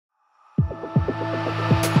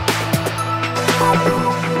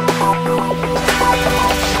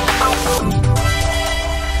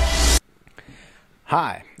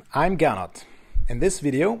Hi, I'm Gernot. In this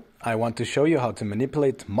video, I want to show you how to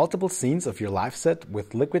manipulate multiple scenes of your live set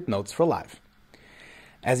with Liquid Notes for Live.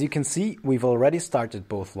 As you can see, we've already started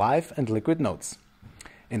both Live and Liquid Notes.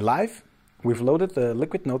 In Live, we've loaded the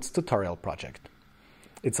Liquid Notes tutorial project.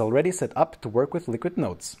 It's already set up to work with Liquid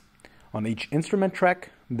Notes. On each instrument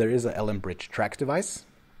track, there is a LM Bridge track device.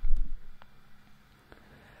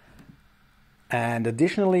 And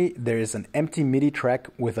additionally, there is an empty MIDI track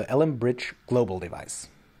with a LM Bridge global device.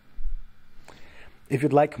 If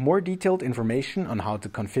you'd like more detailed information on how to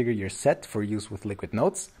configure your set for use with Liquid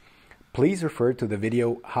Notes, please refer to the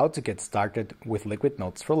video How to Get Started with Liquid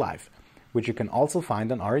Notes for Live, which you can also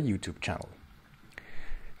find on our YouTube channel.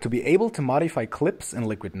 To be able to modify clips in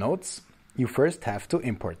Liquid Notes, you first have to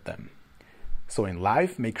import them. So in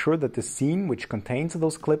Live, make sure that the scene which contains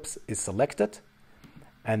those clips is selected,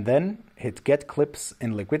 and then hit Get Clips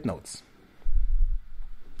in Liquid Notes.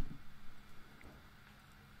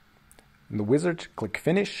 In the wizard, click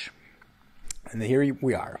Finish, and here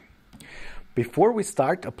we are. Before we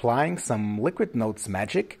start applying some Liquid Notes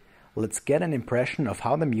magic, let's get an impression of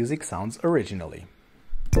how the music sounds originally.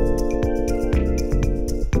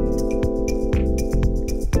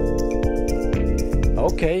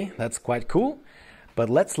 Okay, that's quite cool,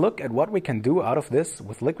 but let's look at what we can do out of this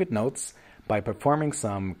with Liquid Notes by performing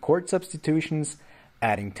some chord substitutions,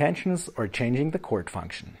 adding tensions, or changing the chord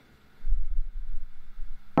function.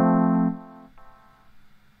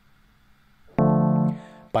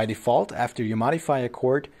 By default, after you modify a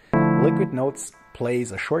chord, Liquid Notes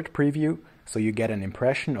plays a short preview so you get an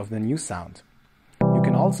impression of the new sound. You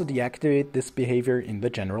can also deactivate this behavior in the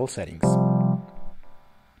general settings.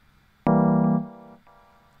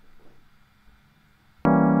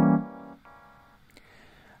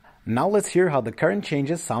 Now let's hear how the current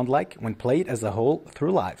changes sound like when played as a whole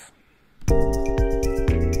through Live.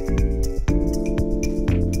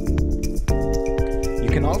 You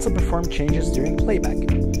can also perform changes during playback.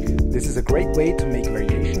 This is a great way to make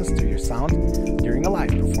variations to your sound during a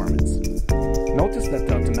live performance. Notice that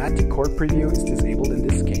the automatic chord preview is disabled in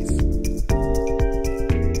this case.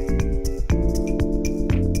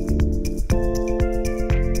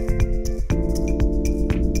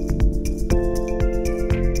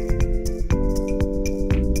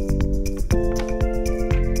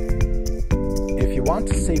 If you want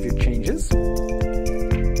to save your changes,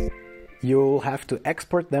 you'll have to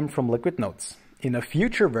export them from Liquid Notes. In a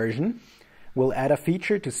future version, we'll add a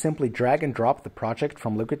feature to simply drag and drop the project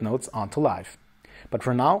from Liquid Notes onto Live. But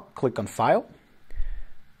for now, click on File,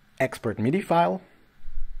 Export MIDI File.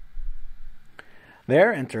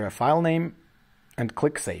 There, enter a file name and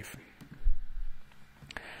click Save.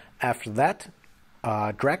 After that,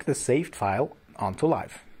 drag the saved file onto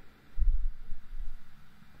Live.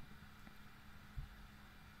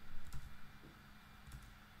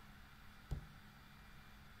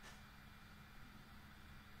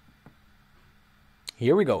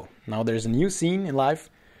 Here we go. Now there's a new scene in Live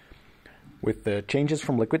with the changes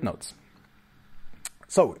from Liquid Notes.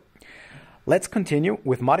 So let's continue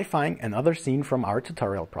with modifying another scene from our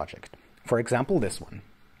tutorial project. For example, this one.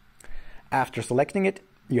 After selecting it,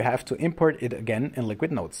 you have to import it again in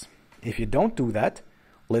Liquid Notes. If you don't do that,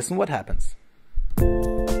 listen what happens.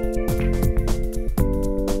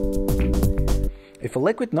 If a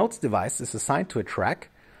Liquid Notes device is assigned to a track,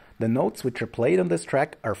 the notes which are played on this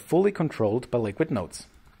track are fully controlled by Liquid Notes.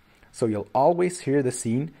 So you'll always hear the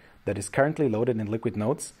scene that is currently loaded in Liquid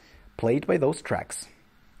Notes played by those tracks.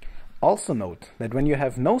 Also note that when you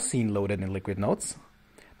have no scene loaded in Liquid Notes,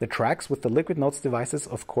 the tracks with the Liquid Notes devices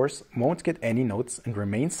of course won't get any notes and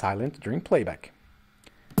remain silent during playback.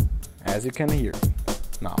 As you can hear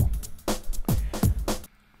now.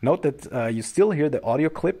 Note that you still hear the audio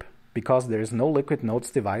clip because there is no Liquid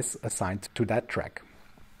Notes device assigned to that track.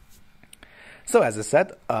 So as I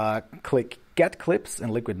said, click Get Clips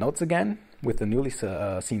in Liquid Notes again with the newly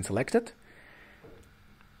scene selected.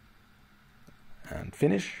 And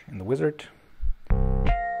Finish in the wizard.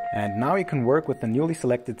 And now you can work with the newly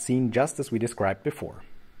selected scene just as we described before.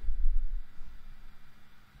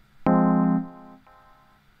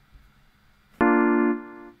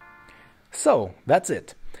 So that's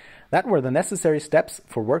it. That were the necessary steps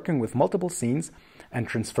for working with multiple scenes and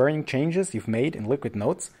transferring changes you've made in Liquid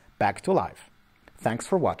Notes back to Live. Thanks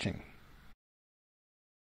for watching.